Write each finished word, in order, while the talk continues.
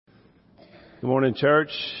Good morning,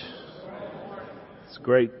 church. It's a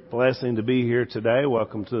great blessing to be here today.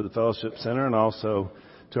 Welcome to the Fellowship Center and also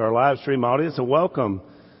to our live stream audience. And welcome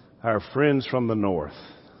our friends from the north,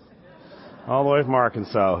 all the way from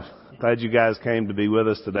Arkansas. Glad you guys came to be with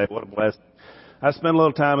us today. What a blessing. I spent a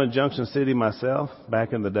little time in Junction City myself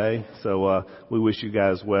back in the day, so we wish you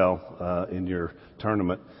guys well in your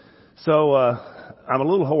tournament. So I'm a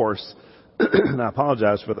little hoarse, and I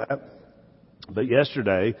apologize for that. But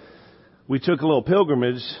yesterday, we took a little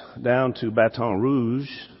pilgrimage down to Baton Rouge,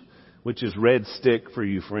 which is red stick for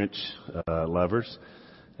you French lovers.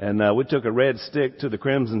 And we took a red stick to the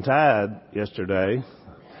Crimson Tide yesterday.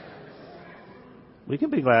 We can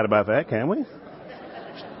be glad about that, can't we?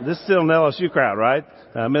 This is still an LSU crowd, right?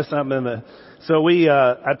 I missed something in the... So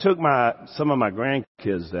I took some of my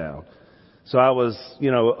grandkids down. So I was,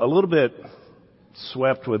 a little bit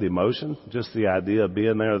swept with emotion, just the idea of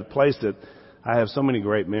being there. The place that I have so many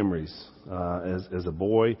great memories as a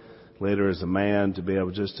boy, later as a man, to be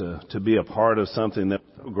able just to be a part of something that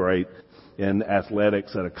was so great in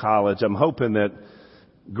athletics at a college. I'm hoping that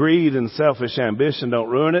greed and selfish ambition don't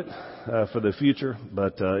ruin it for the future,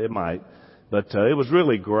 but it might. But it was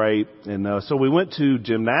really great. And so we went to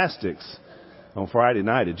gymnastics on Friday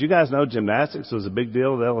night. Did you guys know gymnastics was a big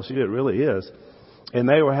deal at LSU? It really is. And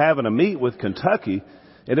they were having a meet with Kentucky.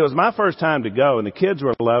 And it was my first time to go, and the kids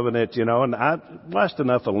were loving it, and I watched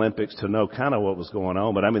enough Olympics to know kind of what was going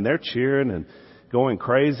on. But, they're cheering and going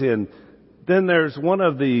crazy. And then there's one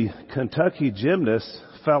of the Kentucky gymnasts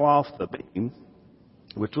fell off the beam,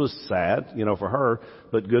 which was sad, for her,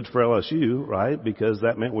 but good for LSU, right? Because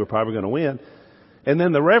that meant we're probably going to win. And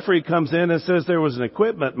then the referee comes in and says there was an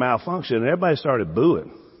equipment malfunction, and everybody started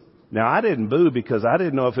booing. Now, I didn't boo because I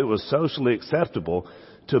didn't know if it was socially acceptable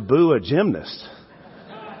to boo a gymnast.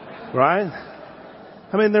 Right?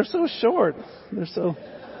 They're so short. They're so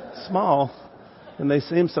small. And they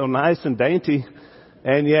seem so nice and dainty.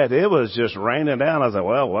 And yet it was just raining down. I was like,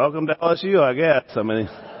 well, welcome to LSU, I guess.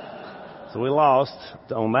 So we lost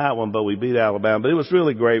on that one, but we beat Alabama. But it was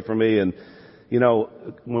really great for me. And,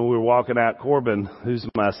 when we were walking out, Corbin, who's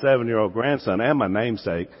my 7-year-old grandson and my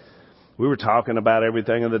namesake, we were talking about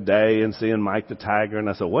everything of the day and seeing Mike the Tiger. And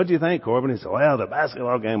I said, what do you think, Corbin? He said, well, the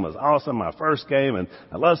basketball game was awesome, my first game. And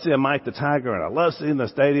I love seeing Mike the Tiger, and I love seeing the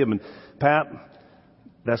stadium. And, Pat,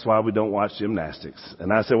 that's why we don't watch gymnastics.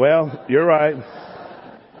 And I said, well, you're right.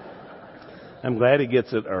 I'm glad he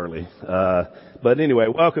gets it early. But anyway,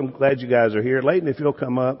 welcome. Glad you guys are here. Leighton, if you'll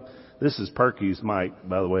come up. This is Perky's Mike,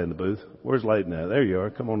 by the way, in the booth. Where's Leighton at? There you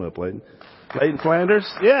are. Come on up, Leighton. Leighton Flanders?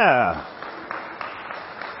 Yeah.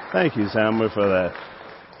 Thank you, Samuel, for that.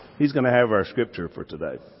 He's going to have our scripture for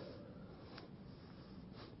today.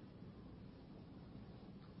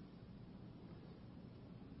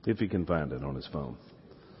 If he can find it on his phone.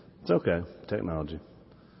 It's okay. Technology.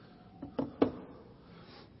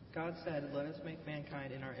 God said, let us make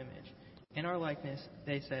mankind in our image. In our likeness,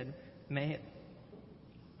 they said, may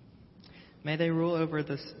they rule over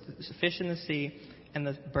the fish in the sea and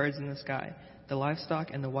the birds in the sky, the livestock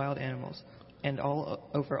and the wild animals, and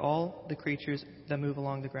over all the creatures that move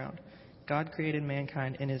along the ground. God created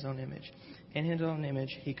mankind in his own image. In his own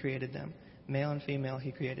image, he created them. Male and female,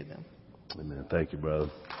 he created them. Amen. Thank you,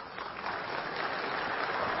 brother.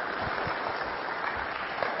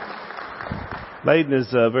 Leighton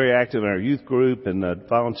is very active in our youth group and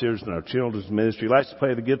volunteers in our children's ministry. He likes to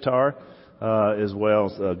play the guitar as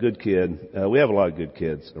well. A good kid. We have a lot of good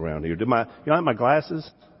kids around here. You like my glasses?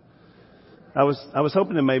 I was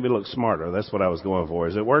hoping to maybe look smarter. That's what I was going for.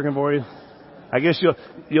 Is it working for you? I guess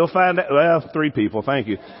you'll find out. Well, 3 people. Thank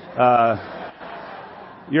you.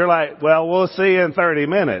 You're like, well, we'll see you in 30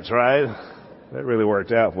 minutes, right? That really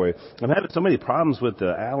worked out for you. I'm having so many problems with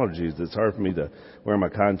the allergies. It's hard for me to wear my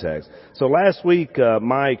contacts. So last week,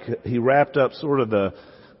 Mike, he wrapped up sort of the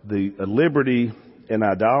liberty and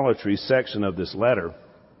idolatry section of this letter.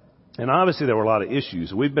 And obviously there were a lot of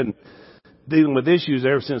issues. We've been dealing with issues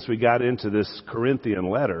ever since we got into this Corinthian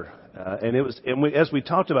letter. As we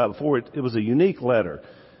talked about before, it was a unique letter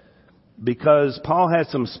because Paul had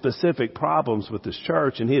some specific problems with this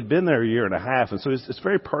church, and he had been there a year and a half, and so it's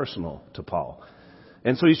very personal to Paul.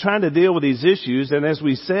 And so he's trying to deal with these issues, and as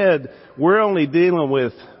we said, we're only dealing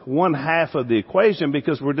with one half of the equation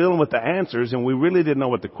because we're dealing with the answers, and we really didn't know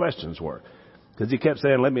what the questions were. Because he kept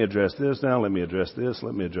saying, let me address this now, let me address this,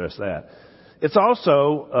 let me address that. It's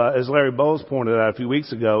also, as Larry Bowles pointed out a few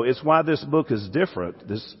weeks ago, it's why this book is different,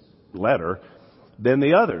 this letter, than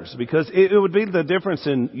the others. Because it would be the difference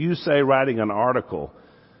in you, say, writing an article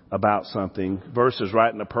about something versus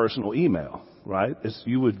writing a personal email, right?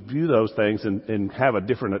 You would view those things and have a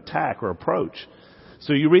different attack or approach.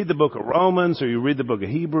 So you read the book of Romans or you read the book of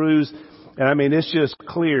Hebrews, and I mean, it's just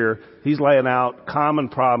clear he's laying out common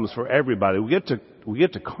problems for everybody. We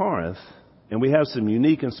get to Corinth, and we have some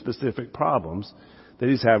unique and specific problems that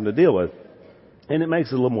he's having to deal with. And it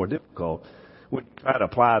makes it a little more difficult when you try to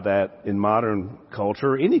apply that in modern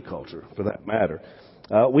culture, or any culture for that matter.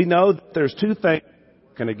 We know that there's two things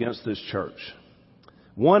working against this church.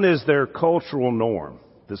 One is their cultural norm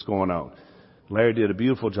that's going on. Larry did a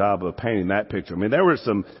beautiful job of painting that picture. I mean, there were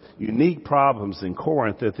some unique problems in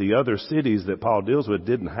Corinth that the other cities that Paul deals with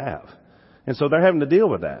didn't have. And so they're having to deal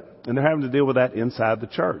with that. And they're having to deal with that inside the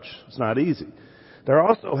church. It's not easy. They're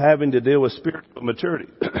also having to deal with spiritual maturity.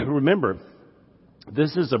 Remember,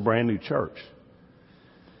 this is a brand new church.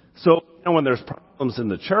 So when there's problems in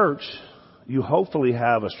the church, you hopefully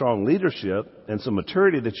have a strong leadership and some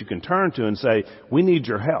maturity that you can turn to and say, we need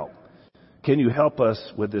your help. Can you help us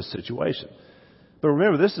with this situation? But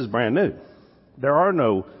remember, this is brand new. There are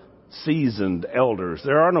no seasoned elders.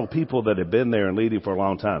 There are no people that have been there and leading for a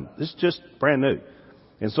long time. This is just brand new.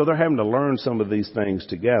 And so they're having to learn some of these things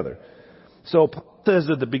together. So Paul says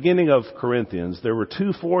at the beginning of Corinthians, there were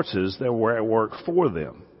two forces that were at work for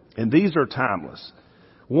them. And these are timeless.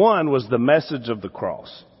 One was the message of the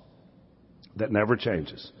cross that never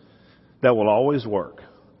changes, that will always work.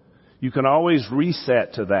 You can always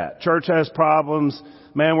reset to that. Church has problems.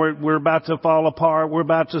 Man, we're about to fall apart. We're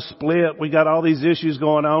about to split. We got all these issues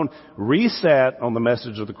going on. Reset on the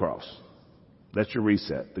message of the cross. That's your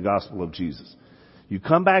reset, the gospel of Jesus. You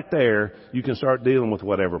come back there, you can start dealing with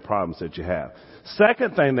whatever problems that you have.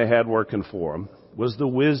 Second thing they had working for them was the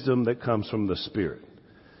wisdom that comes from the Spirit.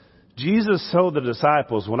 Jesus told the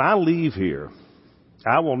disciples, when I leave here,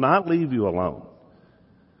 I will not leave you alone.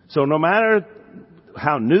 So no matter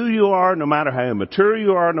how new you are, no matter how immature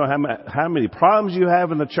you are, no matter how many problems you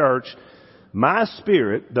have in the church, my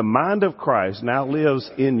Spirit, the mind of Christ, now lives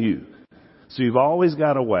in you. So you've always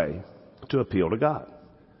got a way to appeal to God.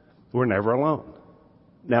 We're never alone.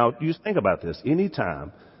 Now, you think about this.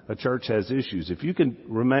 Anytime a church has issues, if you can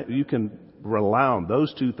rely on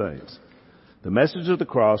those two things, the message of the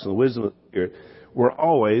cross and the wisdom of the Spirit, we're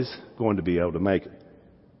always going to be able to make it.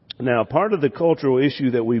 Now, part of the cultural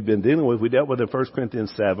issue that we've been dealing with, we dealt with in 1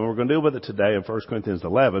 Corinthians 7. We're going to deal with it today in 1 Corinthians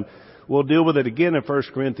 11. We'll deal with it again in 1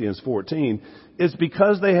 Corinthians 14. It's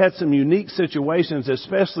because they had some unique situations,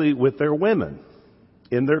 especially with their women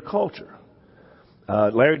in their culture.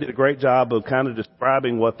 Larry did a great job of kind of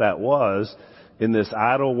describing what that was in this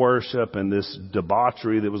idol worship and this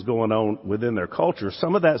debauchery that was going on within their culture.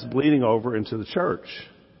 Some of that's bleeding over into the church.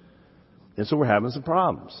 And so we're having some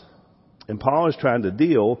problems. And Paul is trying to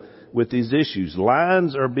deal with these issues.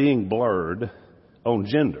 Lines are being blurred on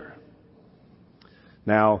gender.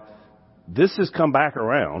 Now, this has come back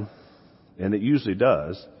around, and it usually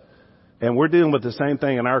does. And we're dealing with the same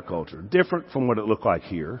thing in our culture. Different from what it looked like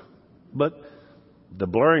here. But the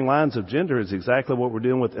blurring lines of gender is exactly what we're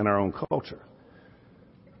dealing with in our own culture.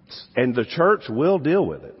 And the church will deal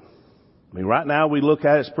with it. I mean, right now we look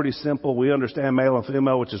at it, it's pretty simple. We understand male and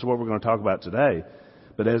female, which is what we're going to talk about today.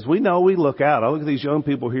 But as we know, we look out. I look at these young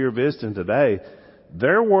people here visiting today.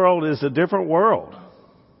 Their world is a different world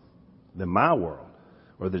than my world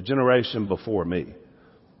or the generation before me.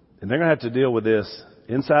 And they're going to have to deal with this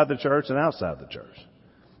inside the church and outside the church.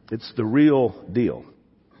 It's the real deal.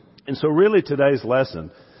 And so really today's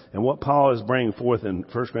lesson and what Paul is bringing forth in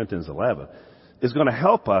 1 Corinthians 11 is going to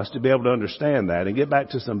help us to be able to understand that and get back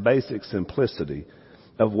to some basic simplicity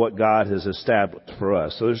of what God has established for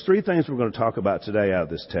us. So there's three things we're going to talk about today out of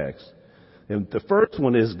this text. And the first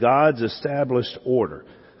one is God's established order.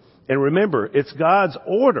 And remember, it's God's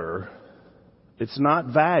order. It's not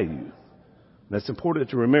value. That's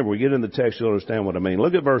important to remember. We get in the text, you'll understand what I mean.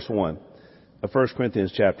 Look at verse 1 of 1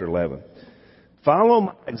 Corinthians chapter 11. Follow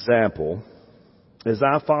my example as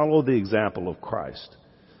I follow the example of Christ.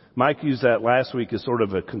 Mike used that last week as sort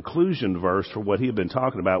of a conclusion verse for what he had been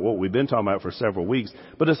talking about, what we've been talking about for several weeks.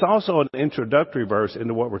 But it's also an introductory verse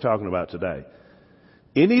into what we're talking about today.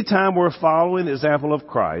 Anytime we're following the example of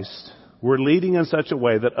Christ, we're leading in such a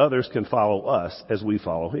way that others can follow us as we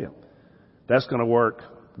follow him. That's going to work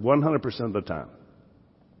 100% of the time.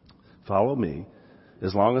 Follow me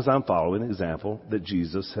as long as I'm following the example that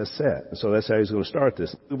Jesus has set. And so that's how he's going to start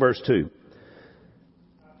this. Verse 2.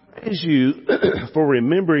 Praise you for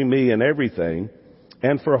remembering me in everything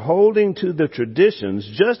and for holding to the traditions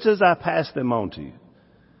just as I passed them on to you.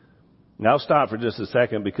 Now I'll stop for just a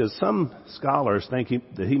second because some scholars think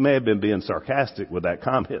that he may have been being sarcastic with that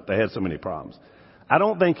comment. They had so many problems. I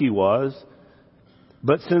don't think he was.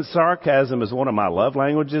 But since sarcasm is one of my love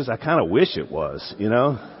languages, I kind of wish it was, you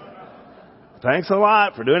know. Thanks a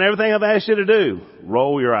lot for doing everything I've asked you to do.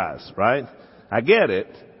 Roll your eyes, right? I get it.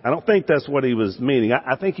 I don't think that's what he was meaning.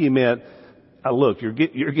 I think he meant, look, you're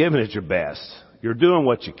giving it your best. You're doing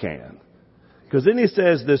what you can. Because then he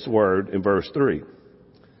says this word in verse 3,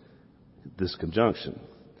 this conjunction.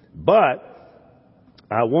 But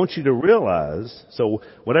I want you to realize, so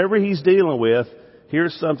whatever he's dealing with,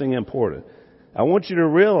 here's something important. I want you to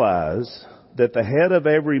realize that the head of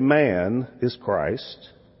every man is Christ,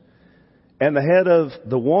 and the head of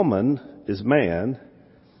the woman is man,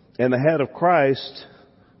 and the head of Christ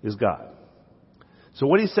is God. So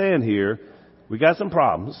what he's saying here, we got some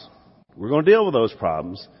problems. We're going to deal with those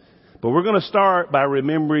problems, but we're going to start by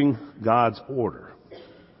remembering God's order,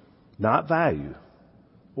 not value,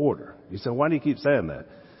 order. You say, why do you keep saying that?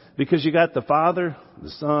 Because you got the Father, the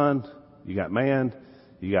Son, you got man,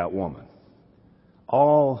 you got woman.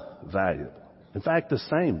 All valuable. In fact, the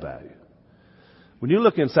same value. When you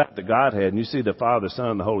look inside the Godhead and you see the Father, Son,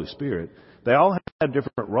 and the Holy Spirit, they all have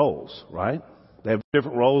different roles, right? They have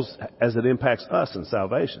different roles as it impacts us in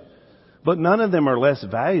salvation. But none of them are less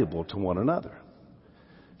valuable to one another.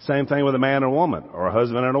 Same thing with a man and a woman, or a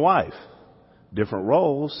husband and a wife. Different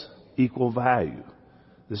roles, equal value.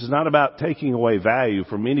 This is not about taking away value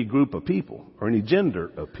from any group of people or any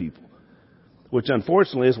gender of people, which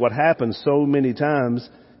unfortunately is what happens so many times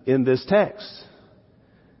in this text.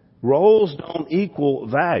 Roles don't equal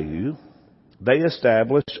value. They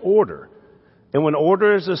establish order. And when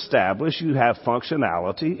order is established, you have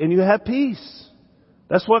functionality and you have peace.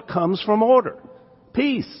 That's what comes from order.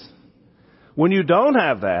 Peace. When you don't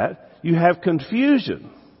have that, you have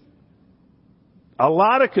confusion. A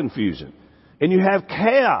lot of confusion. And you have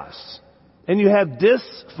chaos. And you have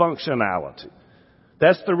dysfunctionality.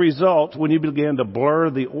 That's the result when you begin to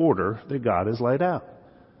blur the order that God has laid out.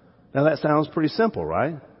 Now that sounds pretty simple,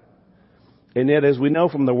 right? And yet, as we know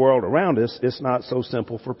from the world around us, it's not so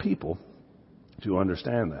simple for people to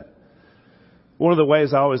understand that. One of the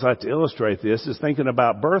ways I always like to illustrate this is thinking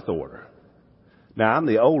about birth order. Now, I'm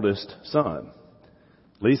the oldest son.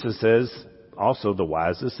 Lisa says also the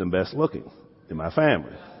wisest and best looking in my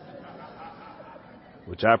family,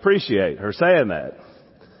 which I appreciate her saying that.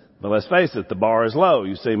 But let's face it, the bar is low.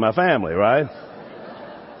 You see my family, right?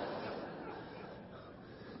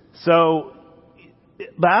 So,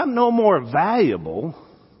 but I'm no more valuable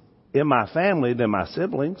in my family than my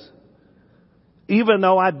siblings, even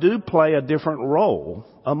though I do play a different role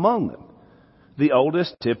among them. The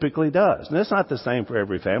oldest typically does. And it's not the same for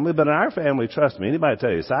every family, but in our family, trust me, anybody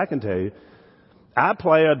tell you, so I can tell you, I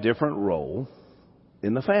play a different role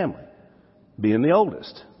in the family, being the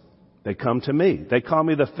oldest. They come to me. They call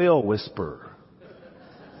me the Phil Whisperer.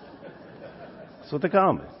 That's what they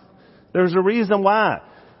call me. There's a reason why.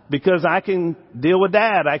 Because I can deal with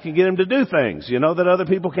Dad. I can get him to do things, that other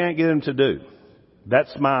people can't get him to do.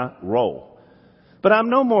 That's my role. But I'm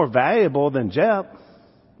no more valuable than Jep.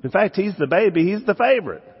 In fact, he's the baby. He's the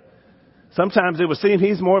favorite. Sometimes it would seem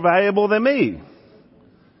he's more valuable than me.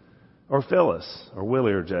 Or Phyllis. Or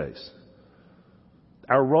Willie or Jace.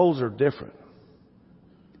 Our roles are different.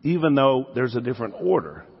 Even though there's a different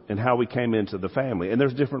order in how we came into the family. And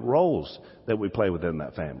there's different roles that we play within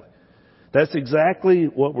that family. That's exactly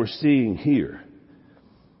what we're seeing here.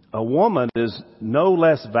 A woman is no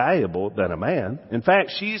less valuable than a man. In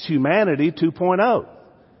fact, she's humanity 2.0.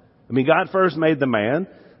 God first made the man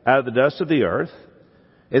out of the dust of the earth.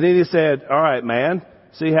 And then he said, all right, man,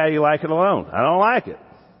 see how you like it alone. I don't like it.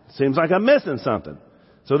 Seems like I'm missing something.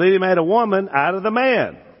 So then he made a woman out of the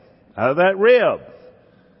man, out of that rib.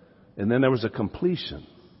 And then there was a completion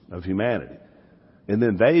of humanity. And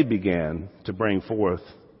then they began to bring forth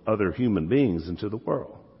other human beings into the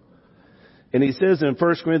world. And he says in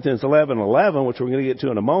 1 Corinthians 11:11, which we're going to get to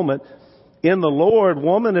in a moment, in the Lord,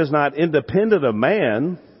 woman is not independent of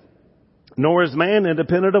man, nor is man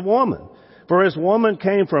independent of woman. For as woman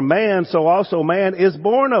came from man, so also man is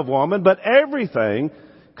born of woman, but everything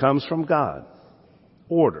comes from God.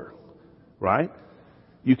 Order, right?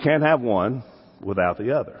 You can't have one without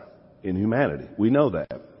the other in humanity. We know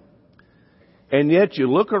that. And yet you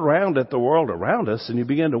look around at the world around us and you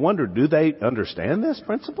begin to wonder, do they understand this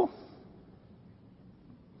principle?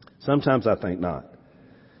 Sometimes I think not.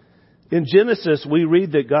 In Genesis, we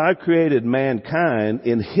read that God created mankind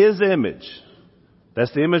in His image.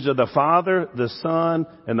 That's the image of the Father, the Son,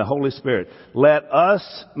 and the Holy Spirit. Let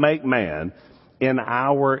us make man in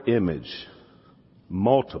our image.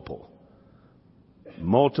 Multiple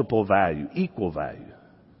value, equal value,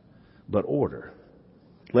 but order.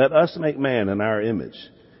 Let us make man in our image.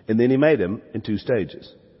 And then He made him in 2 stages.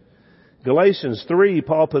 Galatians 3,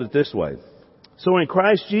 Paul put it this way. So in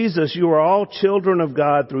Christ Jesus, you are all children of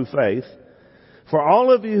God through faith. For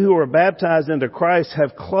all of you who are baptized into Christ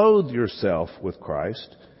have clothed yourself with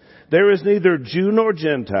Christ. There is neither Jew nor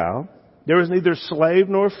Gentile. There is neither slave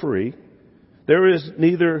nor free. There is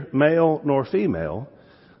neither male nor female.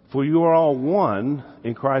 For you are all one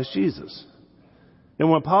in Christ Jesus. And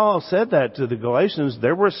when Paul said that to the Galatians,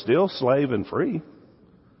 there were still slave and free.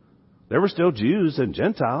 There were still Jews and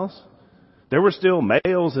Gentiles. There were still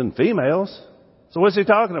males and females. So what's he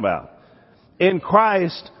talking about? In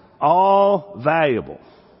Christ, all valuable,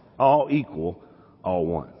 all equal, all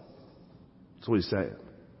one. That's what he's saying.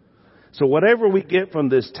 So whatever we get from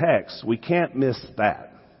this text, we can't miss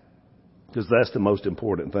that, because that's the most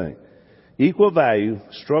important thing. Equal value,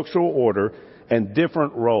 structural order, and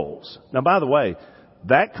different roles. Now, by the way,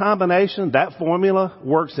 that combination, that formula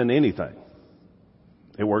works in anything.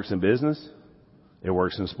 It works in business. It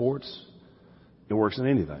works in sports. It works in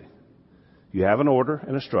anything. You have an order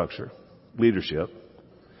and a structure, leadership.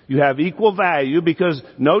 You have equal value because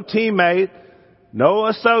no teammate, no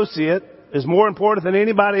associate is more important than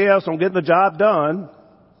anybody else on getting the job done.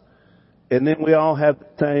 And then we all have the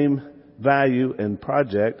same value and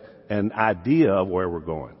project and idea of where we're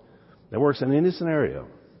going. That works in any scenario,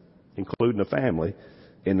 including the family,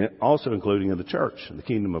 and also including in the church, in the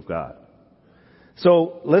kingdom of God.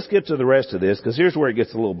 So let's get to the rest of this, because here's where it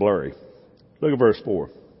gets a little blurry. Look at verse 4.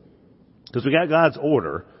 Because we got God's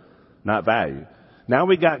order, not value. Now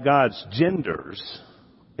we got God's genders,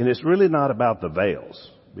 and it's really not about the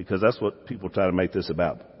veils, because that's what people try to make this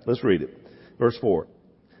about. Let's read it. Verse 4.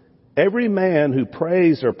 Every man who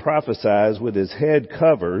prays or prophesies with his head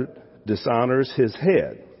covered dishonors his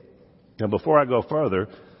head. Now before I go further,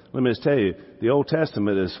 let me just tell you, the Old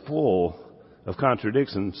Testament is full of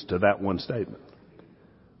contradictions to that one statement.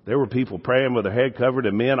 There were people praying with their head covered,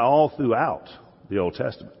 and men all throughout the Old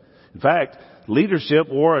Testament. In fact, leadership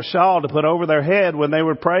wore a shawl to put over their head when they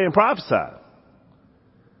would pray and prophesy.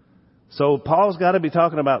 So Paul's got to be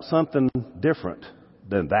talking about something different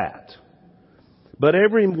than that. But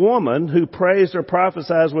every woman who prays or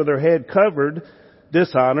prophesies with her head covered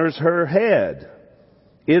dishonors her head.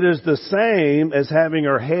 It is the same as having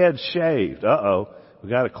her head shaved. We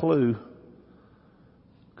got a clue,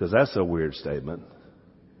 because that's a weird statement.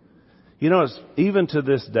 You know, even to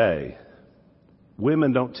this day,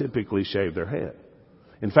 women don't typically shave their head.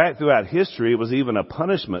 In fact, throughout history, it was even a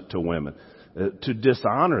punishment to women to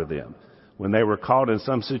dishonor them when they were caught in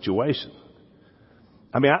some situation.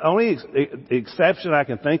 I mean, the only exception I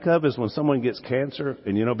can think of is when someone gets cancer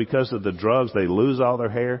and, because of the drugs, they lose all their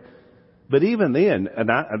hair. But even then,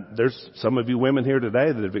 there's some of you women here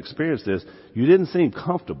today that have experienced this, you didn't seem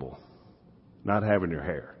comfortable not having your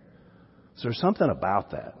hair. So there's something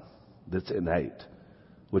about that that's innate,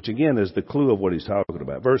 which again is the clue of what he's talking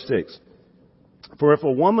about. Verse 6. For if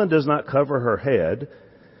a woman does not cover her head,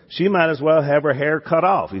 she might as well have her hair cut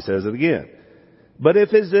off. He says it again. But if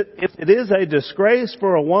it is a disgrace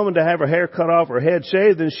for a woman to have her hair cut off or head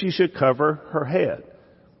shaved, then she should cover her head.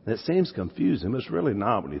 And it seems confusing, but it's really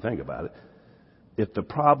not when you think about it. If the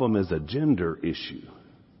problem is a gender issue,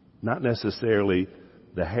 not necessarily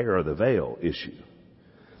the hair or the veil issue.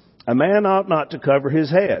 A man ought not to cover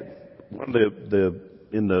his head. It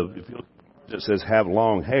says have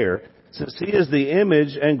long hair, since he is the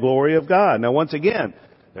image and glory of God. Now once again,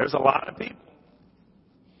 there's a lot of people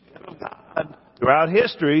of God throughout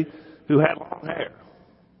history who had long hair.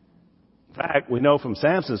 In fact, we know from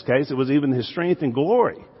Samson's case, it was even his strength and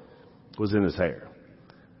glory was in his hair.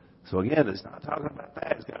 So again, it's not talking about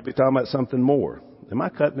that. It's got to be talking about something more. Am I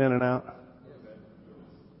cutting in and out?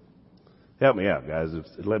 Help me out, guys.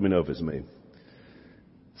 Let me know if it's me.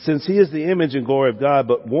 Since he is the image and glory of God,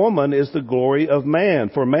 but woman is the glory of man.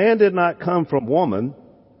 For man did not come from woman,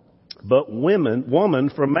 but woman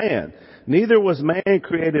from man. Neither was man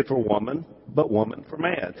created for woman, but woman for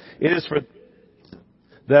man. It is for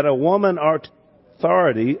that a woman are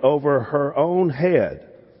authority over her own head,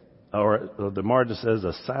 or the margin says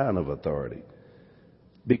a sign of authority,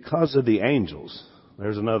 because of the angels.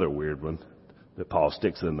 There's another weird one that Paul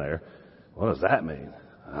sticks in there. What does that mean?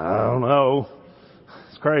 I don't know.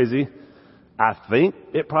 It's crazy. I think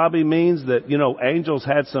it probably means that, angels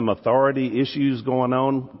had some authority issues going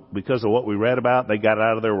on because of what we read about. They got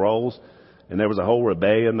out of their roles and there was a whole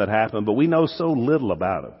rebellion that happened, but we know so little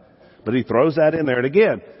about them. But he throws that in there. And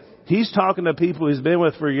again, he's talking to people he's been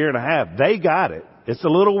with for a year and a half. They got it. It's a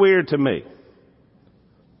little weird to me.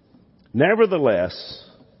 Nevertheless,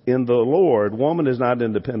 in the Lord, woman is not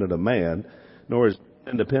independent of man, nor is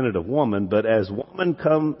independent of woman, but as woman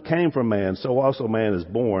came from man, so also man is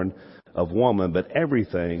born of woman, but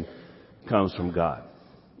everything comes from God.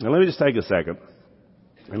 Now let me just take a second,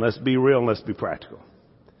 and let's be real and let's be practical.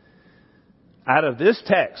 out of this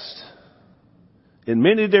text, in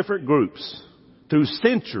many different groups, through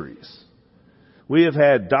centuries, we have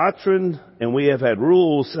had doctrine and we have had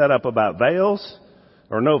rules set up about veils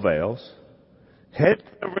or no veils, head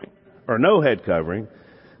covering or no head covering,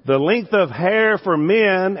 the length of hair for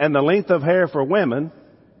men and the length of hair for women.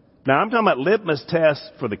 Now, I'm talking about litmus tests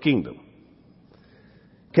for the kingdom.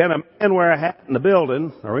 Can a man wear a hat in the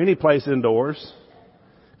building or any place indoors?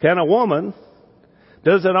 Can a woman?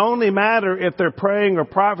 Does it only matter if they're praying or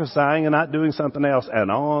prophesying and not doing something else? And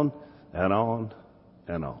on and on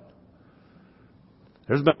and on.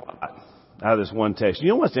 There's been a lot out of this one text. You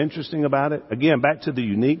know what's interesting about it? Again, back to the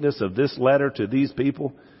uniqueness of this letter to these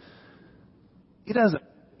people. He doesn't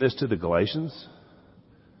this to the Galatians,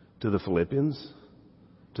 to the Philippians,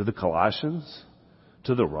 to the Colossians,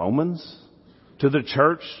 to the Romans, to the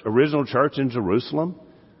church, original church in Jerusalem.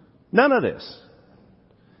 None of this.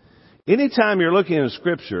 Anytime you're looking in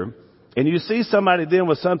Scripture and you see somebody dealing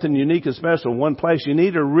with something unique and special in one place, you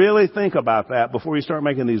need to really think about that before you start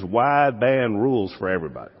making these wide band rules for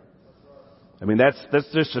everybody. I mean, that's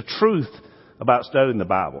just the truth about studying the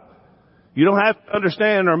Bible. You don't have to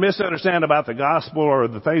understand or misunderstand about the gospel or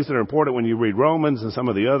the things that are important when you read Romans and some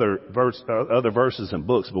of the other verses and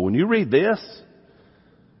books. But when you read this,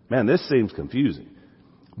 man, this seems confusing.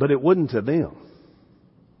 But it wouldn't to them.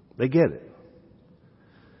 They get it.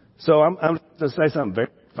 So I'm going to say something very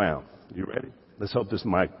profound. You ready? Let's hope this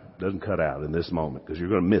mic doesn't cut out in this moment because you're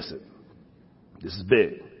going to miss it. This is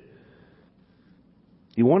big.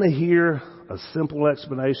 You want to hear a simple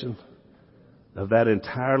explanation of that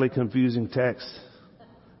entirely confusing text?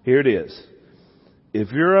 Here it is.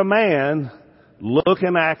 If you're a man, look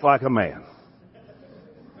and act like a man.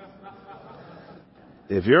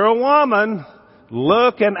 If you're a woman,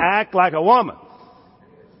 look and act like a woman.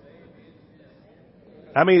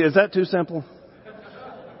 I mean, is that too simple?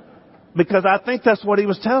 Because I think that's what he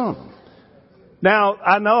was telling them. Now,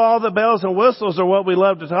 I know all the bells and whistles are what we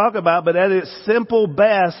love to talk about, but at its simple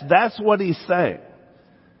best, that's what he's saying.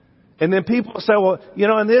 And then people say, well, you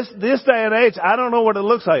know, in this day and age, I don't know what it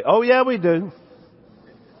looks like. Oh, yeah, we do.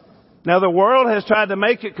 Now, the world has tried to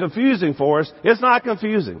make it confusing for us. It's not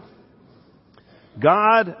confusing.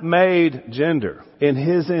 God made gender in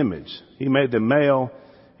His image. He made them male.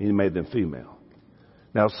 He made them female.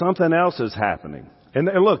 Now, something else is happening. And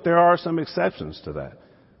look, there are some exceptions to that.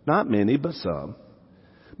 Not many, but some.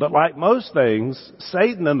 But like most things,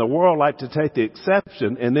 Satan and the world like to take the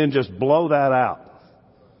exception and then just blow that out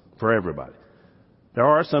for everybody. There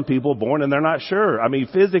are some people born and they're not sure. I mean,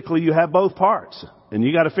 physically you have both parts and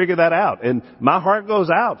you got to figure that out. And my heart goes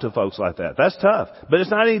out to folks like that. That's tough. But it's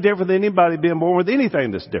not any different than anybody being born with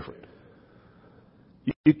anything that's different.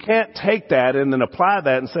 You can't take that and then apply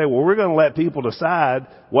that and say, well, we're going to let people decide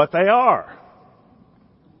what they are.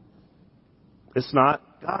 It's not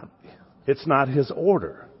God. It's not His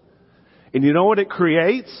order. And you know what it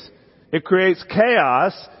creates? It creates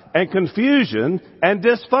chaos and confusion and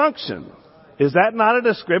dysfunction. Is that not a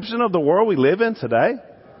description of the world we live in today?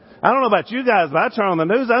 I don't know about you guys, but I turn on the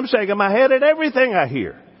news, I'm shaking my head at everything I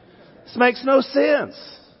hear. This makes no sense.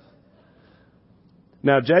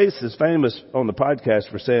 Now, Jace is famous on the podcast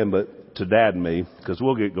for saying, but to Dad and me, because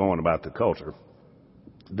we'll get going about the culture,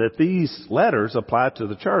 that these letters apply to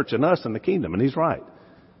the church and us and the kingdom, and he's right.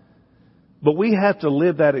 But we have to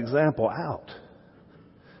live that example out.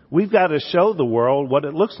 We've got to show the world what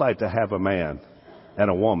it looks like to have a man and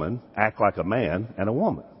a woman act like a man and a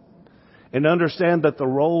woman. And understand that the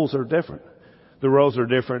roles are different. The roles are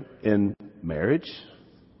different in marriage.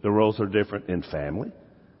 The roles are different in family.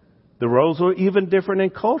 The roles are even different in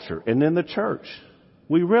culture and in the church.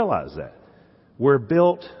 We realize that. We're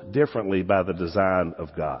built differently by the design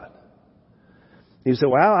of God. You say,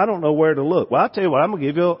 well, I don't know where to look. Well, I'll tell you what, I'm going to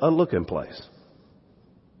give you a looking place.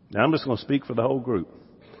 Now, I'm just going to speak for the whole group.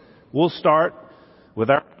 We'll start with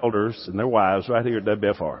our elders and their wives right here at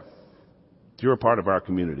WFR. You're a part of our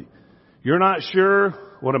community. You're not sure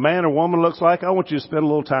what a man or woman looks like? I want you to spend a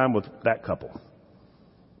little time with that couple.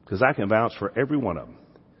 Because I can vouch for every one of them.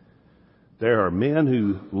 There are men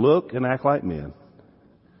who look and act like men.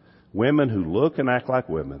 Women who look and act like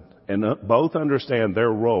women. And both understand their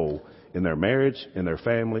role in their marriage, in their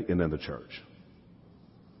family, and in the church.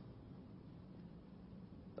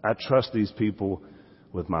 I trust these people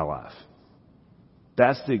with my life.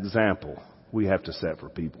 That's the example we have to set for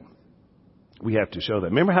people. We have to show that.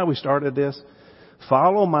 Remember how we started this?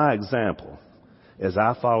 Follow my example as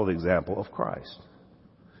I follow the example of Christ.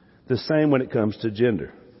 The same when it comes to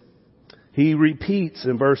gender. He repeats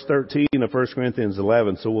in verse 13 of 1 Corinthians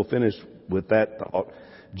 11, so we'll finish with that thought.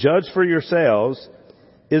 Judge for yourselves,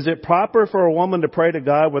 Is it proper for a woman to pray to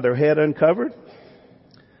God with her head uncovered?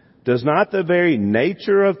 Does not the very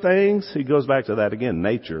nature of things, he goes back to that again,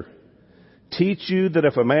 nature, teach you that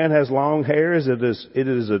if a man has long hair, it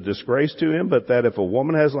is a disgrace to him, but that if a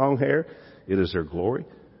woman has long hair, it is her glory?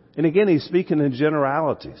 And again, he's speaking in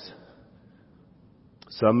generalities.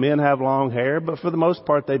 Some men have long hair, but for the most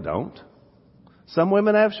part they don't. Some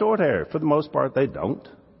women have short hair. For the most part they don't.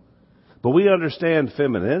 But we understand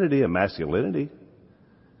femininity and masculinity.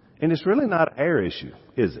 And it's really not a hair issue,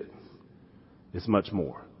 is it? It's much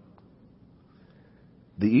more.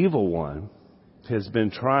 The evil one has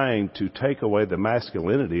been trying to take away the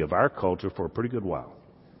masculinity of our culture for a pretty good while.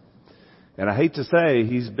 And I hate to say,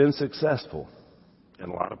 he's been successful in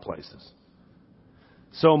a lot of places.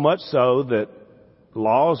 So much so that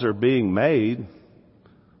laws are being made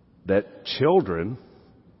that children,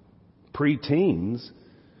 preteens,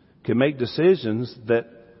 can make decisions that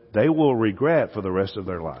they will regret for the rest of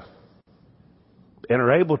their life. And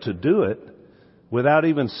are able to do it without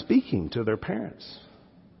even speaking to their parents.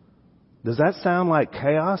 Does that sound like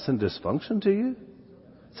chaos and dysfunction to you?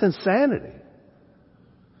 It's insanity.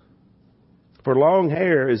 For long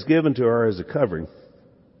hair is given to her as a covering.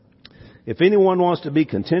 If anyone wants to be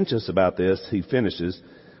contentious about this, he finishes,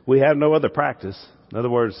 we have no other practice. In other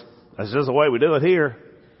words, that's just the way we do it here.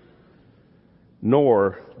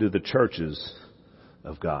 Nor do the churches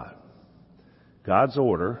of God. God's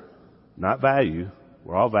order, not value.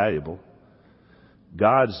 We're all valuable.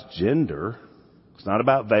 God's gender. It's not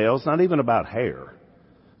about veils, not even about hair.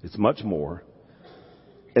 It's much more.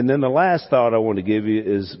 And then the last thought I want to give you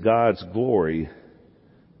is God's glory,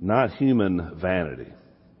 not human vanity.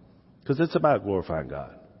 Because it's about glorifying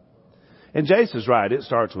God. And Jason's right. It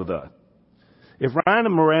starts with us. If Ryan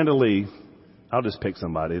and Miranda Lee, I'll just pick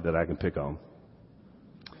somebody that I can pick on.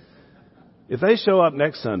 If they show up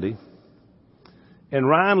next Sunday and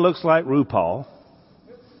Ryan looks like RuPaul,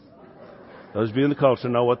 those of you in the culture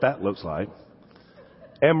know what that looks like,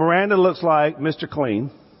 and Miranda looks like Mr.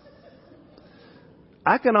 Clean,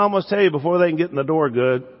 I can almost tell you before they can get in the door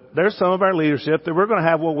good, there's some of our leadership that we're going to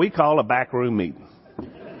have what we call a backroom meeting.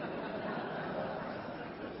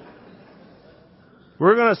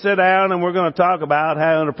 We're going to sit down and we're going to talk about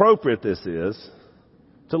how inappropriate this is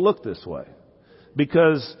to look this way.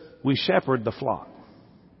 Because we shepherd the flock.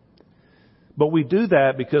 But we do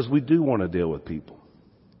that because we do want to deal with people.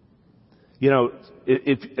 You know,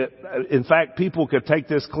 in fact, people could take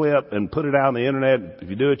this clip and put it out on the internet. If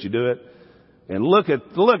you do it, you do it. And look at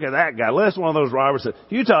that guy. Unless one of those robbers said,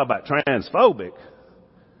 you talk about transphobic.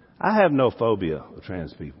 I have no phobia of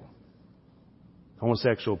trans people.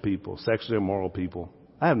 Homosexual people, sexually immoral people.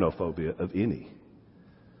 I have no phobia of any.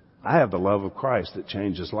 I have the love of Christ that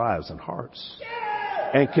changes lives and hearts.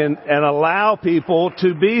 And allow people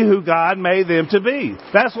to be who God made them to be.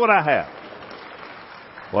 That's what I have.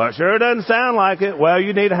 Well, it sure doesn't sound like it. Well,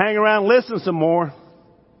 you need to hang around and listen some more.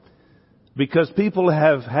 Because people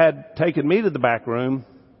have taken me to the back room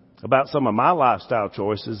about some of my lifestyle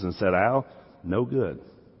choices and said, Al, no good.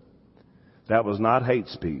 That was not hate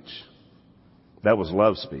speech. That was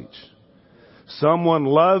love speech. Someone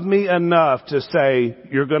loved me enough to say,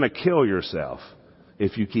 you're going to kill yourself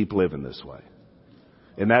if you keep living this way.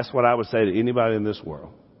 And that's what I would say to anybody in this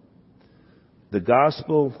world. The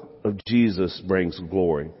gospel of Jesus brings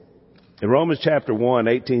glory. In Romans chapter 1,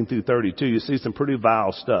 18 through 32, you see some pretty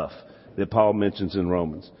vile stuff that Paul mentions in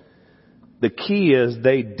Romans. The key is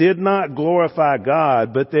they did not glorify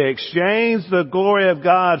God, but they exchanged the glory of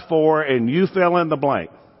God for, and you fill in the blank.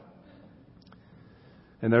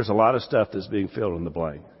 And there's a lot of stuff that's being filled in the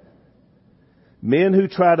blank. Men who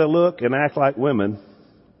try to look and act like women,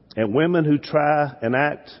 and women who try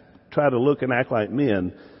to look and act like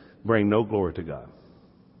men, bring no glory to God.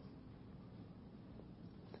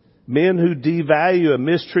 Men who devalue and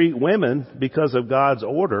mistreat women because of God's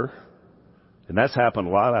order, and that's happened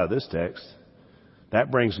a lot out of this text,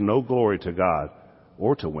 that brings no glory to God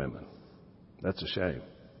or to women. That's a shame.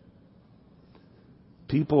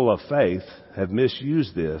 People of faith have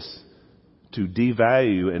misused this to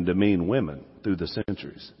devalue and demean women through the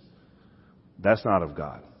centuries. That's not of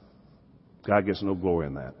God. God gets no glory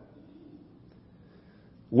in that.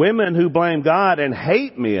 Women who blame God and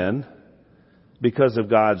hate men because of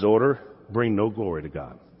God's order bring no glory to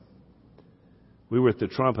God. We were at the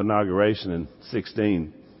Trump inauguration in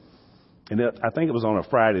 2016, and I think it was on a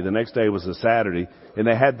Friday. The next day was a Saturday, and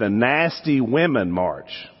they had the Nasty Women March.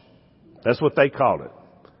 That's what they called it.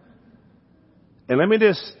 And let me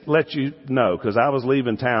just let you know, because I was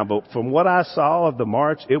leaving town, but from what I saw of the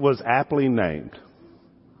march, it was aptly named.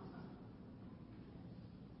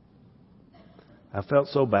 I felt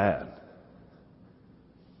so bad.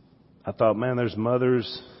 I thought, man, there's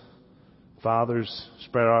mothers, fathers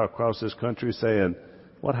spread all across this country saying,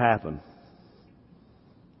 what happened?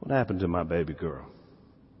 What happened to my baby girl?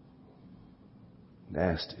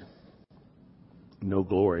 Nasty. No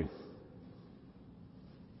glory.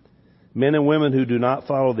 Men and women who do not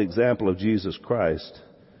follow the example of Jesus Christ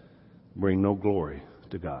bring no glory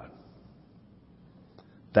to God.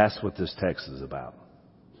 That's what this text is about.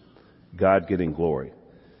 God getting glory.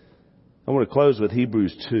 I want to close with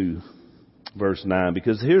Hebrews 2, verse 9,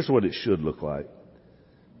 because here's what it should look like.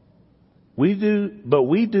 We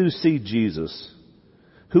do see Jesus,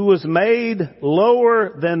 who was made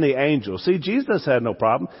lower than the angels. See, Jesus had no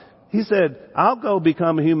problem. He said, I'll go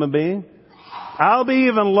become a human being. I'll be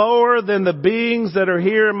even lower than the beings that are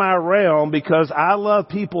here in my realm because I love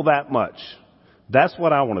people that much. That's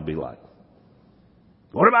what I want to be like.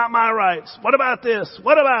 What about my rights? What about this?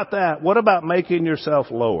 What about that? What about making yourself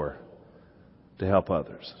lower to help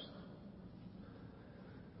others?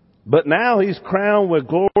 But now he's crowned with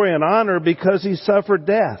glory and honor because he suffered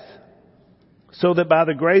death, so that by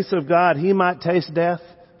the grace of God he might taste death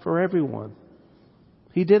for everyone.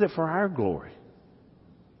 He did it for our glory.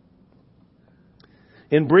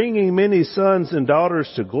 In bringing many sons and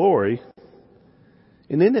daughters to glory,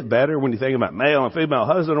 and isn't it better when you think about male and female,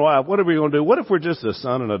 husband and wife, what are we going to do? What if we're just a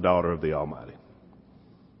son and a daughter of the Almighty?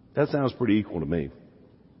 That sounds pretty equal to me.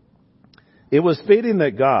 It was fitting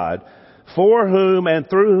that God, for whom and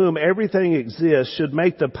through whom everything exists, should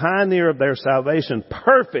make the pioneer of their salvation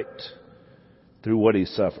perfect through what he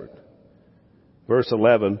suffered. Verse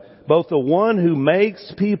 11, both the one who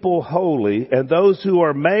makes people holy and those who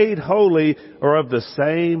are made holy are of the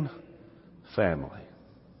same family.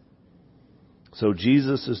 So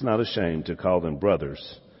Jesus is not ashamed to call them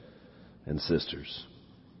brothers and sisters.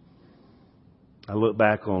 I look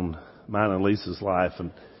back on mine and Lisa's life,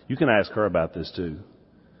 and you can ask her about this too.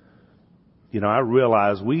 You know, I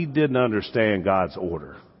realized we didn't understand God's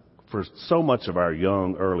order for so much of our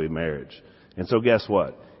young, early marriage. And so guess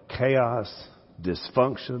what? Chaos,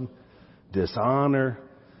 dysfunction, dishonor,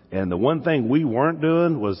 and the one thing we weren't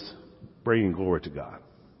doing was bringing glory to God.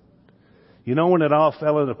 You know when it all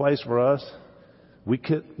fell into place for us? We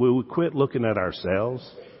quit looking at ourselves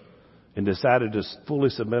and decided to fully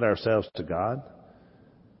submit ourselves to God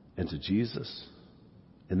and to Jesus.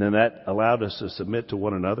 And then that allowed us to submit to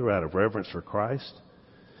one another out of reverence for Christ.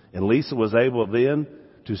 And Lisa was able then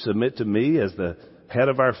to submit to me as the head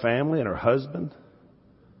of our family and her husband.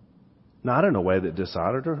 Not in a way that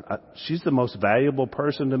dishonored her. She's the most valuable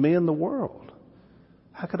person to me in the world.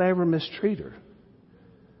 How could I ever mistreat her?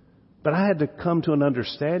 But I had to come to an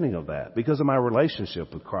understanding of that because of my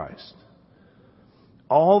relationship with Christ.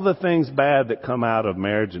 All the things bad that come out of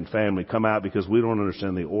marriage and family come out because we don't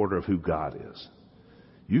understand the order of who God is.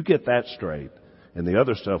 You get that straight, and the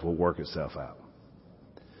other stuff will work itself out.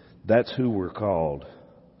 That's who we're called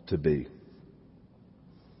to be.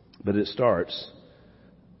 But it starts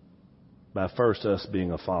by first us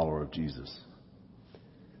being a follower of Jesus.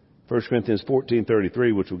 1 Corinthians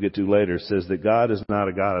 14:33, which we'll get to later, says that God is not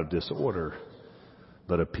a God of disorder,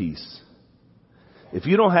 but of peace. If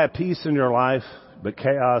you don't have peace in your life, but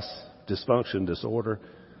chaos, dysfunction, disorder,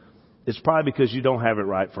 it's probably because you don't have it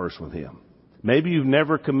right first with Him. Maybe you've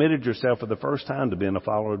never committed yourself for the first time to being a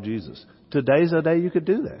follower of Jesus. Today's the day you could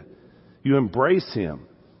do that. You embrace Him.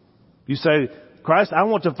 You say, Christ, I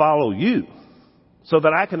want to follow you so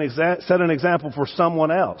that I can set an example for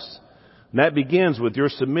someone else. And that begins with your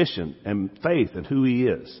submission and faith in who He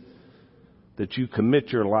is. That you commit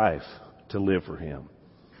your life to live for Him.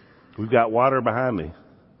 We've got water behind me.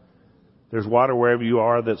 There's water wherever you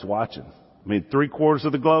are that's watching. I mean, 3/4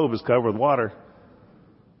 of the globe is covered with water.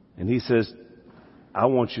 And He says, I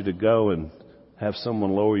want you to go and have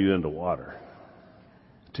someone lower you into water.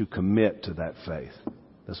 To commit to that faith.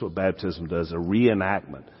 That's what baptism does, a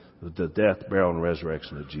reenactment of the death, burial, and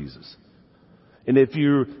resurrection of Jesus. And if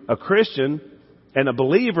you're a Christian and a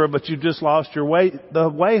believer, but you just lost your way, the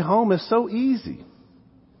way home is so easy.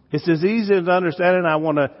 It's as easy as understanding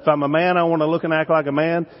if I'm a man, I want to look and act like a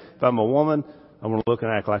man. If I'm a woman, I want to look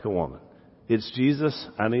and act like a woman. It's Jesus,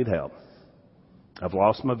 I need help. I've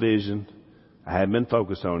lost my vision. I haven't been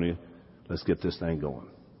focused on you. Let's get this thing going.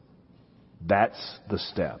 That's the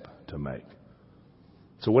step to make.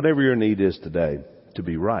 So whatever your need is today, to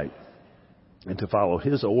be right and to follow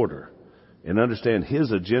His order and understand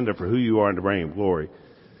His agenda for who you are and to bring Him glory,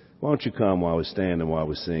 why don't you come while we stand and while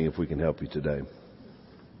we sing if we can help you today.